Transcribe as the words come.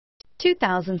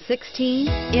2016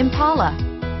 Impala.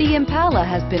 The Impala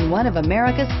has been one of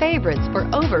America's favorites for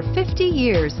over 50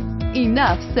 years.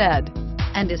 Enough said.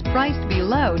 And is priced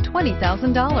below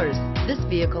 $20,000. This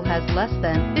vehicle has less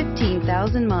than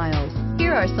 15,000 miles.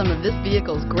 Here are some of this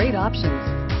vehicle's great options: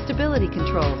 stability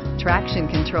control, traction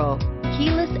control,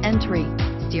 keyless entry,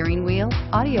 steering wheel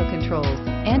audio controls,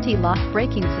 anti-lock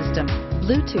braking system,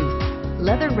 Bluetooth,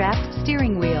 leather-wrapped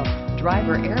steering wheel,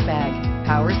 driver airbag,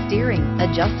 power steering,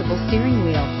 adjustable steering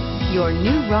wheel. Your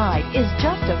new ride is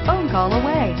just a phone call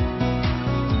away.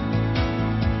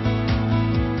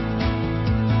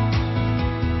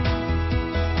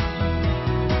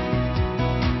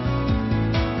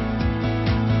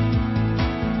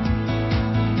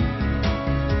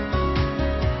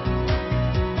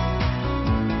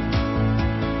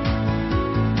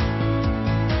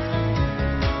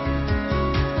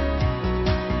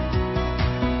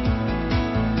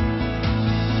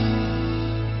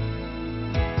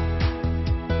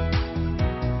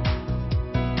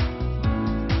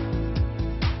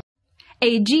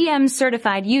 A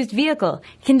GM-certified used vehicle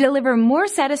can deliver more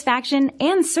satisfaction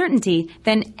and certainty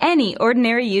than any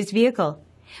ordinary used vehicle.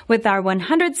 With our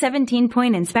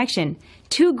 117-point inspection,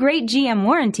 2 great GM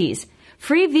warranties,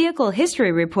 free vehicle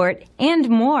history report, and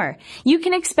more, you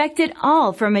can expect it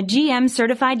all from a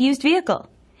GM-certified used vehicle.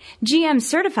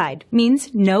 GM-certified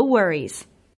means no worries.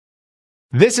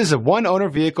 This is a one-owner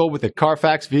vehicle with a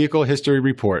Carfax Vehicle History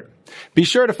Report. Be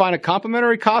sure to find a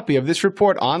complimentary copy of this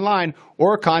report online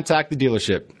or contact the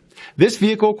dealership. This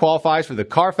vehicle qualifies for the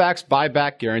Carfax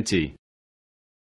Buyback Guarantee.